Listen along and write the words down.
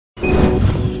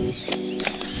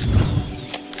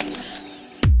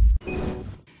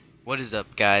What is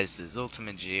up, guys? This is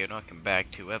Ultimate G, and welcome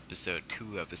back to episode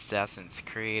 2 of Assassin's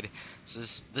Creed. So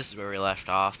this is where we left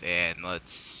off, and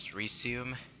let's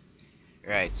resume.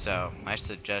 Right, so I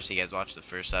suggest you guys watch the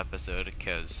first episode,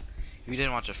 because if you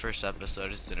didn't watch the first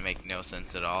episode, it's gonna make no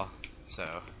sense at all. So,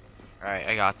 alright,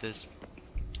 I got this.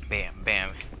 Bam,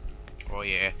 bam. Oh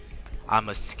yeah, I'm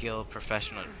a skilled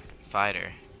professional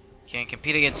fighter. Can't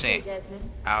compete against me.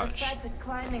 Ouch. Let's practice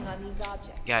climbing on these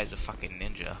objects. Guy's a fucking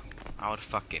ninja. I would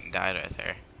fucking died right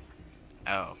there.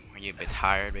 Oh, are you a bit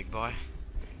tired, big boy?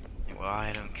 Well,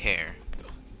 I don't care.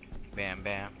 Bam,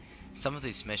 bam. Some of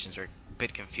these missions are a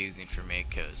bit confusing for me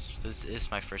because this is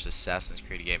my first Assassin's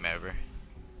Creed game ever.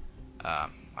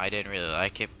 I didn't really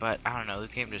like it, but I don't know,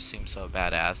 this game just seems so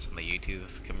badass on the YouTube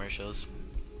commercials.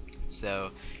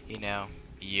 So, you know,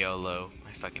 YOLO.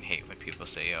 I fucking hate when people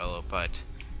say YOLO, but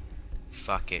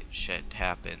fuck it, shit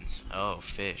happens. Oh,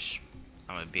 fish.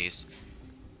 I'm a beast.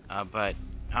 But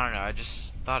I don't know, I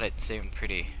just thought it seemed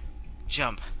pretty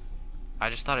I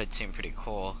just thought it seemed pretty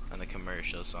cool in the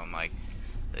commercial, so I'm like,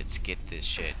 let's get this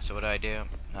shit. So what do?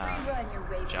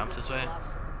 Jump this way?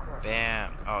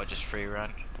 Bam. Oh, just free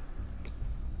run.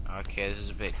 Okay, this is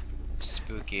a bit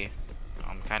spooky.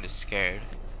 I'm kind of scared.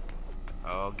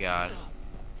 Oh god.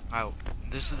 Oh,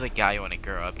 this is the guy you want to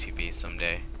grow up to be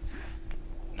someday.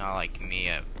 Not like me,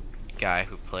 a guy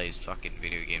who plays fucking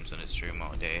video games on his stream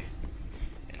all day.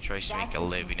 Tries to make a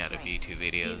living out of YouTube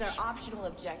videos. These are optional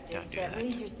objectives that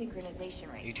raise your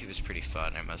synchronization rate. YouTube is pretty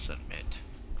fun, I must admit.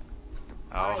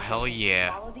 Oh hell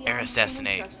yeah! Air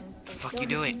assassinate. What the fuck you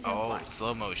doing? Oh,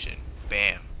 slow motion.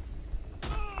 Bam.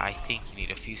 I think you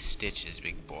need a few stitches,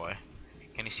 big boy.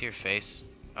 Can you see your face?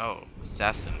 Oh,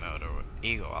 assassin mode or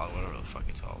eagle, whatever the fuck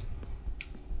it's called.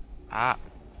 Ah.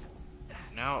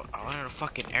 No, I wanted to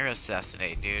fucking air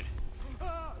assassinate, dude.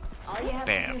 All you have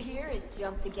Bam. to do here is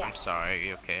jump the gap. I'm sorry, are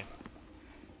you okay?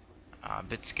 A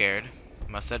bit scared,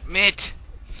 must admit.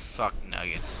 Fuck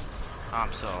nuggets. Oh,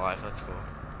 I'm still alive, that's cool.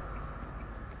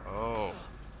 Oh,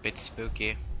 bit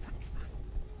spooky.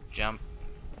 Jump.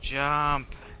 Jump.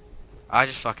 I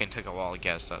just fucking took a wall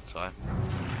guess, that's why.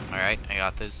 Alright, I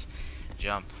got this.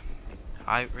 Jump.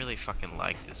 I really fucking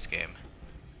like this game.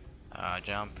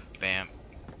 Jump. Bam.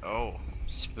 Oh,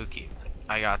 spooky.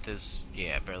 I got this.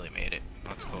 Yeah, barely made it.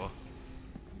 That's cool.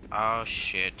 Oh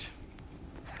shit.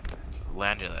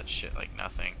 Landed that shit like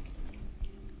nothing.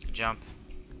 Jump.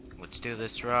 Let's do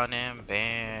this run in.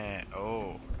 Bam.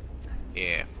 Oh.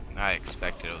 Yeah. I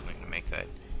expected I wasn't gonna make that.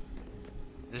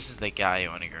 This is the guy you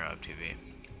want to grow up to be.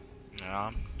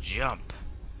 Jump.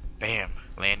 Bam.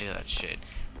 Landed that shit.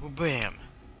 Bam.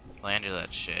 Landed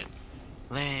that shit.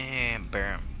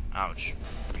 Bam. Ouch.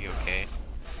 Are you okay?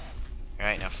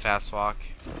 Alright, now fast walk.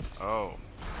 Oh,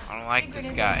 I don't like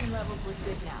this guy.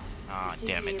 Aw, oh,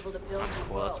 damn it. That's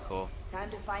cool, that's cool.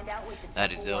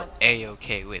 That is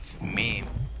A-okay with me.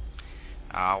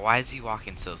 Why is he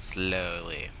walking so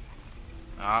slowly?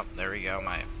 Oh, there we go.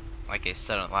 Like I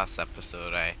said on the last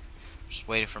episode, I just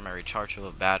waited for my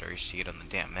rechargeable batteries to get on the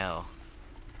damn mill.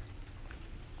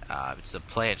 It's a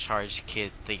play a charge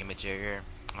kit thingamajigger.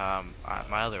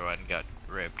 My other one got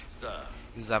ripped.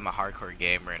 Because I'm a hardcore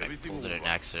gamer and I pulled it in an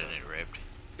accident and it ripped.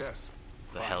 Yes.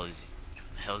 The hell is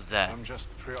that?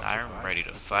 I'm ready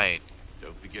to fight.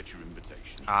 Don't forget your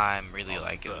invitation. I'm really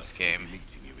liking this game.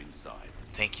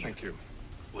 Thank you. Thank you.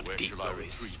 What a deep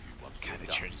voice kind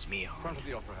of turns me Front on. of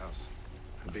the opera house.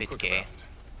 A bit gay.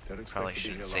 Probably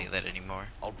shouldn't say that anymore.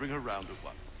 I'll bring her round at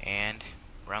once. And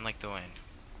run like the wind.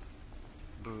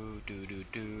 Boo doo doo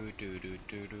doo doo doo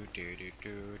doo doo doo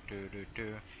doo doo doo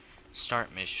doo.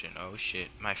 Start mission. Oh shit,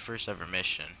 my first ever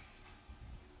mission.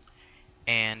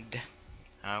 And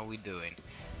how are we doing?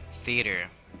 Theater.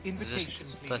 Is this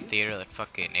the theater that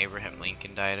fucking Abraham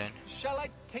Lincoln died in? Shall I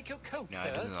take your coat, No, sir?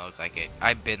 it doesn't look like it.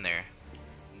 I've been there.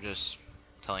 I'm just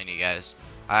telling you guys.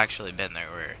 I actually been there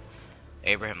where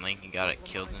Abraham Lincoln got it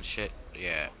killed and shit.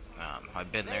 Yeah.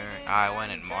 I've been there. I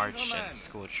went in March on a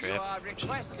school trip, which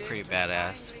is pretty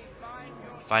badass.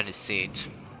 Find a seat.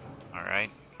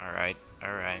 Alright, alright,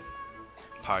 alright.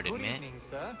 Pardon Good me. evening,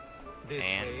 sir. This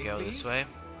And way, go please. this way.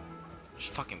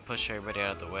 Just fucking push everybody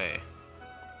out of the way.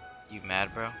 You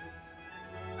mad, bro?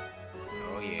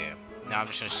 Oh yeah. No, I'm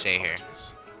just gonna stay here.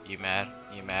 You mad?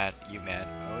 You mad? You mad?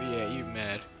 Oh yeah, you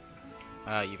mad.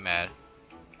 You mad.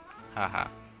 Haha.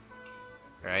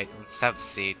 Right, let's have a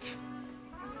seat.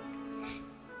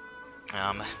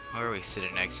 Where are we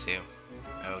sitting next to?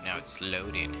 Oh, now it's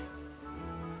loading.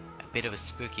 A bit of a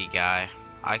spooky guy.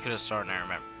 I could have sworn I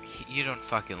remember. You don't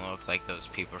fucking look like those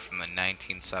people from the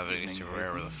 1970s or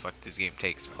wherever the fuck this game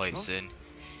takes place in.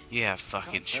 You have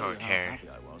fucking short hair.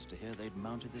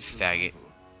 Faggot.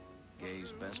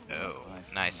 Gay's best Oh, work by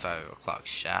far. nice 5 o'clock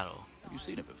shadow. Have you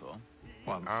seen it before?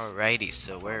 Once. Alrighty,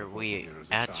 so where are we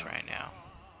at right now?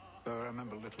 Though I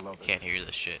remember little of it. Can't hear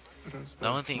this shit. But I The suppose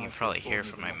only thing you can tonight probably will hear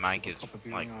fall from my me mic the is top of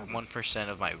your like island. 1%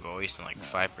 of my voice and like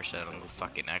 5% on the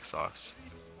fucking Xbox.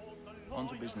 On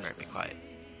to business. Better be then. quiet.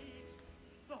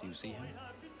 Do you see him?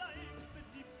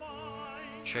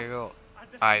 Trigger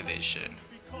eye vision.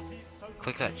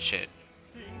 Click that shit.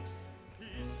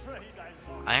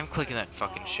 I am clicking that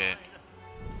fucking shit.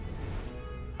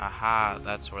 Aha,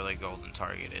 that's where the golden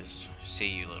target is. See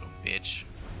you, little bitch.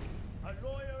 A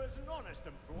lawyer is an honest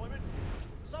employment,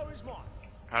 so is mine.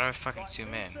 How do I fucking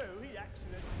zoom in? Too, he acts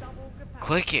in a double capacity,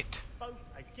 Click it! both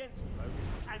against folks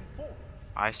and for them.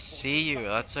 I see you.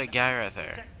 That's a guy right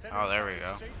there. Oh, there we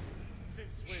go.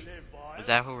 Since we live by Is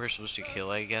that who we're supposed to kill,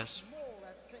 I guess?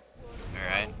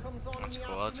 Alright. That's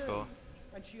cool, that's cool.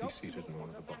 He's seated in one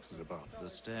of the boxes above. The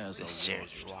stairs The are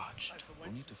stairs watched. are watched.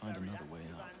 We'll need to find another way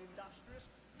up.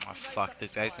 Oh fuck,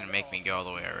 this guy's gonna make me go all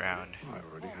the way around. I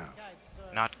already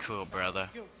have. Not cool, brother.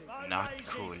 Not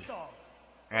cool.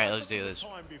 Alright, let's do this.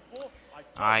 time before,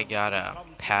 I got a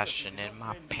passion in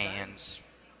my pants.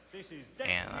 this is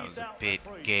And that was a definitely bit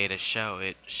without gay to show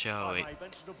it. Show it.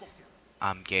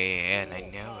 I'm gay and I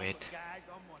know it.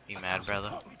 You mad,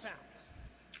 brother?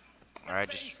 Alright,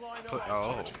 just put.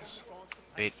 Oh.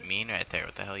 Bit mean right there.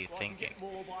 What the hell are you thinking?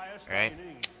 Alright,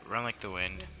 run like the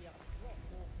wind.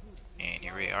 And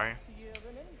here we are.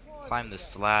 Climb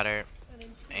this ladder.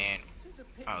 And.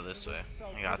 Oh, this way.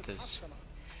 I got this.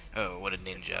 Oh, what a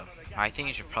ninja. I think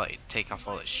you should probably take off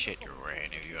all the shit you're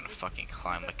wearing if you're gonna fucking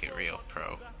climb like a real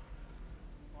pro.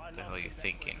 What the hell are you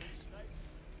thinking?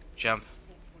 Jump.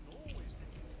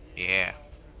 Yeah.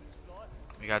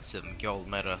 We got some gold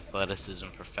medal athleticism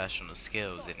professional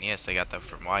skills, and yes, I got that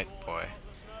from White Boy.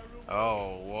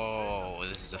 Oh, whoa,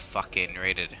 this is a fucking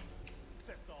rated.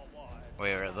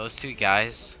 Wait, are those two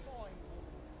guys?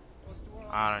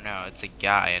 I don't know, it's a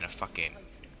guy and a fucking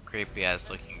creepy ass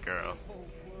looking girl.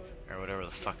 Or whatever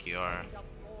the fuck you are.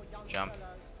 Jump.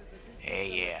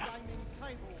 Hey, yeah.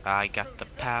 I got the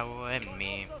power in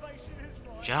me.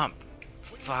 Jump.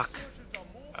 Fuck.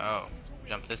 Oh,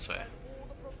 jump this way.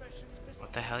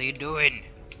 What the hell are you doing?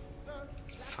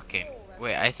 Fucking.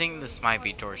 Wait, I think this might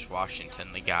be George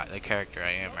Washington, the guy, the character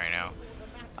I am right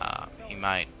now. He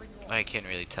might. I can't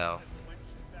really tell.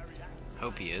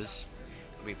 Hope he is.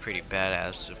 It'd be pretty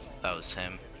badass if that was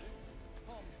him.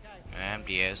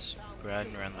 MDS.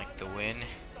 Run like the wind.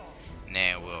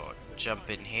 Now we'll jump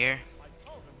in here.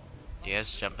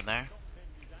 Yes, jump in there.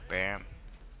 Bam.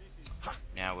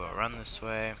 Now we'll run this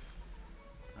way.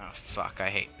 Oh fuck, I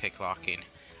hate picklocking.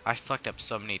 I fucked up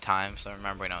so many times. I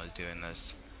remember when I was doing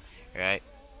this. Right?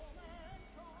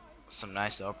 Some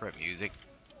nice opera music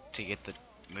to get the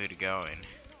mood going.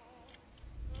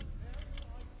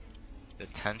 The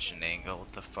tension angle,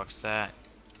 what the fuck's that?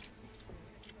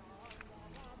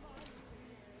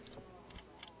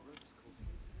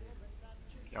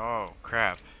 Oh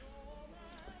crap.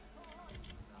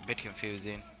 A bit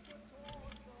confusing.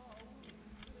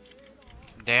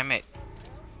 Damn it.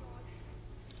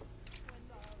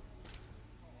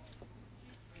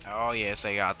 Oh yes,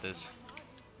 I got this.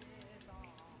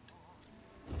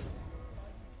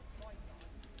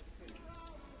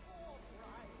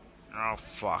 Oh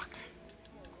fuck.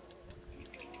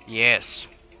 Yes.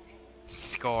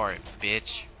 Score it,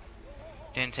 bitch.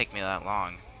 Didn't take me that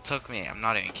long. Took me, I'm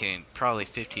not even kidding, probably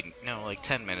 15, no, like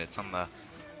 10 minutes on the,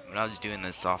 when I was doing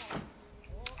this off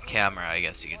camera, I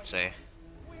guess you could say.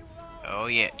 Oh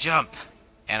yeah, jump!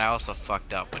 And I also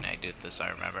fucked up when I did this, I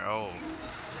remember. Oh.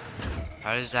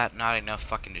 How is that not enough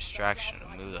fucking distraction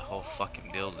to move the whole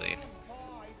fucking building?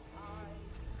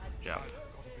 Jump.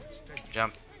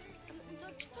 Jump.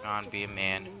 On, be a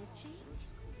man.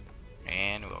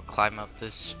 And we'll climb up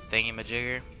this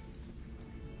thingy-majigger.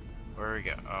 Where we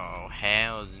go? Oh,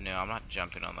 hells no, I'm not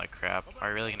jumping on that crap. Are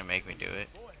you really gonna make me do it?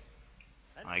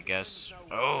 I guess.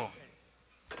 Oh!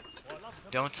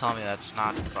 Don't tell me that's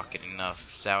not fucking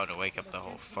enough sound to wake up the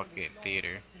whole fucking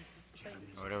theater.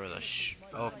 Or whatever the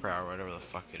opera or whatever the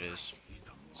fuck it is.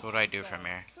 So what do I do from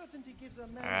here?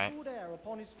 Alright.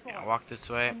 Yeah, walk this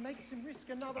way.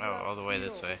 Oh, all the way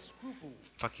this way.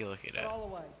 Fuck you looking at?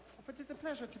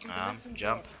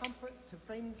 Jump.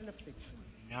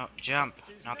 No, jump.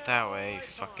 Not that way, you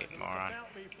fucking moron.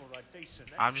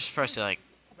 I'm just supposed to like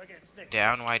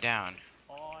down, why down?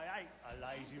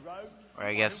 Or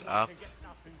I guess up.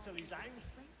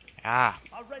 Ah,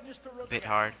 a bit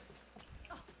hard.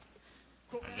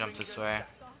 I'll jump this way.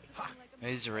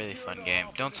 This is a really fun game.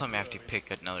 Don't tell me I have to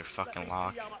pick another fucking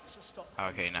lock.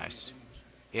 Okay, nice.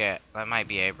 Yeah, that might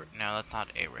be Abraham. No, that's not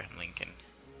Abraham Lincoln.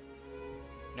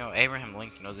 No, Abraham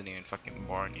Lincoln wasn't even fucking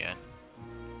born yet.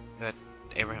 That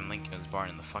Abraham Lincoln was born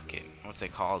in the fucking, what's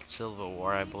it called? Civil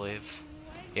War, I believe.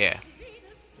 Yeah.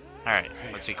 Alright,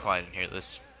 let's be quiet and hear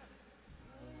this.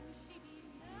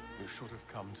 You should have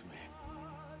come to me.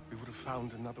 We would have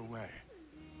found another way.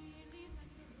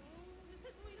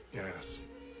 Yes.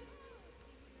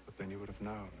 But then you would have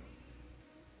known.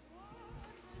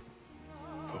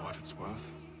 For what it's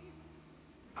worth,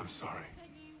 I'm sorry.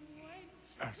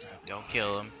 Don't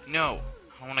kill him. No!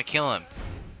 I want to kill him.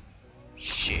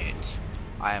 Shit.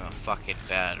 I am a fucking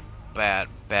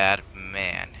bad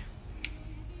man.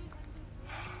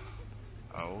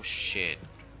 Oh shit.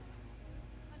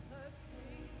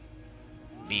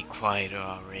 Be quiet or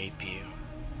I'll rape you.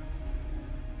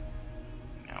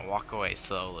 Now walk away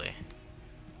slowly.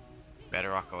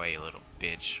 Better walk away, you little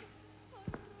bitch.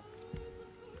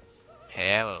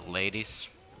 Hey, hello, ladies.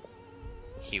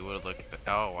 He would look.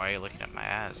 Oh, why are you looking at my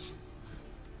ass?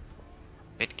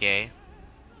 Bit gay.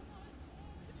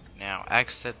 Now,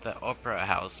 X at the Opera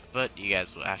House, but you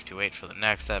guys will have to wait for the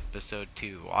next episode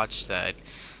to watch that.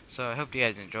 So I hope you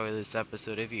guys enjoy this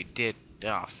episode. If you did,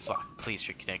 oh fuck, please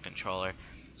reconnect controller.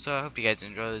 So I hope you guys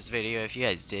enjoy this video. If you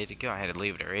guys did, go ahead and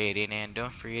leave it a rating and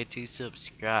don't forget to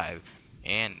subscribe.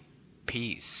 And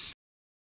peace.